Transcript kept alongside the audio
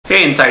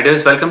Hey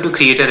Insiders, welcome to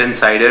Creator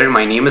Insider.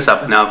 My name is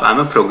Abhinav. I'm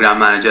a program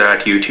manager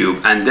at YouTube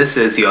and this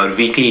is your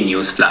weekly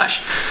news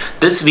flash.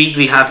 This week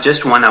we have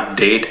just one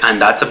update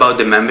and that's about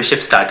the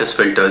membership status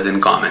filters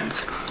in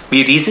comments.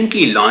 We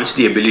recently launched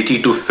the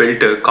ability to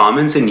filter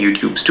comments in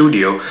YouTube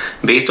Studio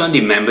based on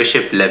the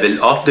membership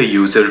level of the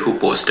user who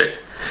posted.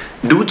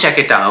 Do check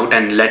it out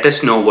and let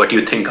us know what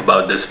you think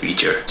about this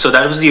feature. So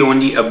that was the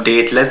only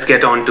update. Let's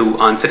get on to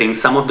answering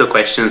some of the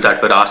questions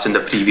that were asked in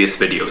the previous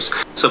videos.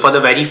 So for the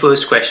very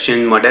first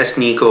question, Modest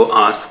Nico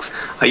asks,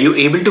 are you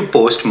able to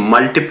post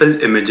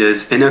multiple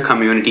images in a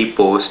community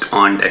post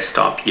on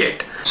desktop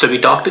yet? So we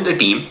talked to the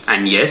team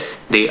and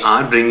yes, they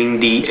are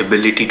bringing the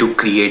ability to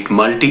create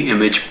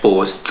multi-image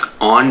posts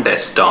on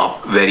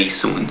desktop very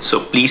soon.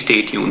 So please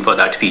stay tuned for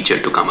that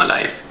feature to come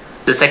alive.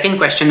 The second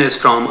question is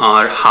from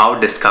our How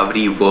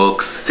Discovery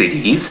Works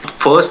series.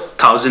 First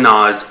 1000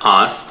 hours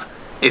asks,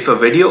 if a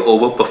video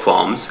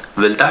overperforms,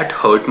 will that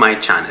hurt my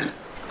channel?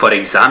 For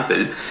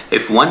example,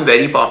 if one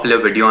very popular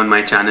video on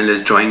my channel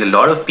is drawing a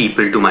lot of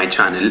people to my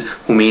channel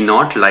who may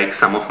not like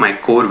some of my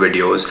core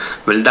videos,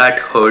 will that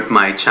hurt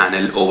my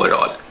channel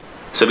overall?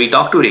 So we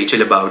talked to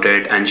Rachel about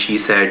it and she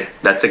said,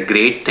 that's a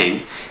great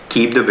thing,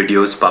 keep the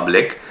videos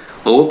public.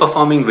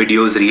 Overperforming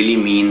videos really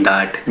mean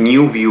that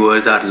new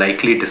viewers are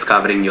likely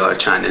discovering your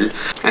channel,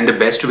 and the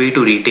best way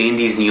to retain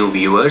these new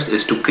viewers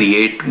is to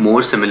create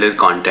more similar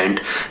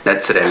content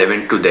that's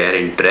relevant to their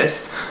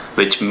interests,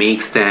 which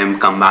makes them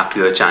come back to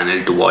your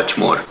channel to watch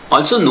more.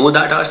 Also know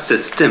that our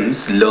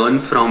systems learn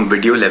from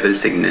video level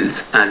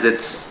signals, as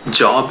its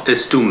job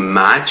is to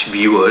match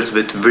viewers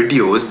with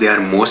videos they are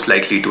most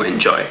likely to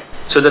enjoy.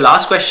 So the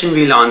last question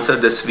we'll answer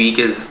this week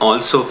is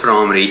also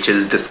from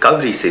Rachel's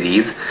Discovery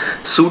series.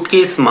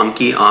 Suitcase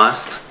Monkey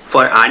asks,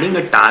 for adding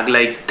a tag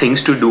like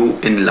things to do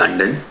in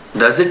London,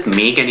 does it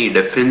make any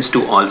difference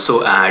to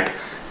also add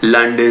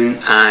London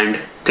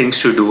and things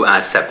to do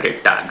as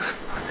separate tags?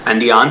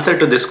 And the answer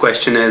to this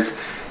question is,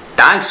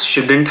 tags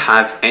shouldn't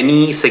have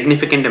any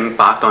significant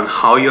impact on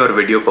how your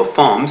video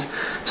performs,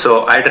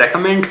 so I'd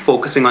recommend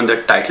focusing on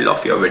the title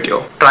of your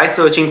video. Try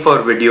searching for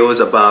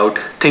videos about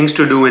things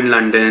to do in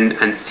London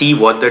and see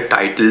what the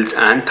titles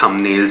and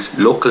thumbnails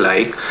look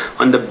like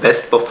on the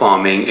best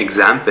performing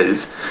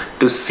examples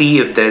to see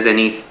if there's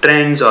any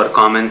trends or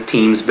common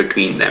themes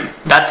between them.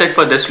 That's it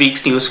for this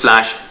week's news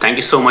flash. Thank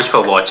you so much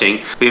for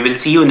watching. We will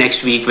see you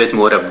next week with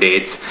more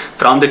updates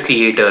from the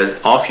creators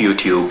of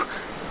YouTube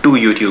to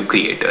YouTube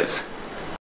creators.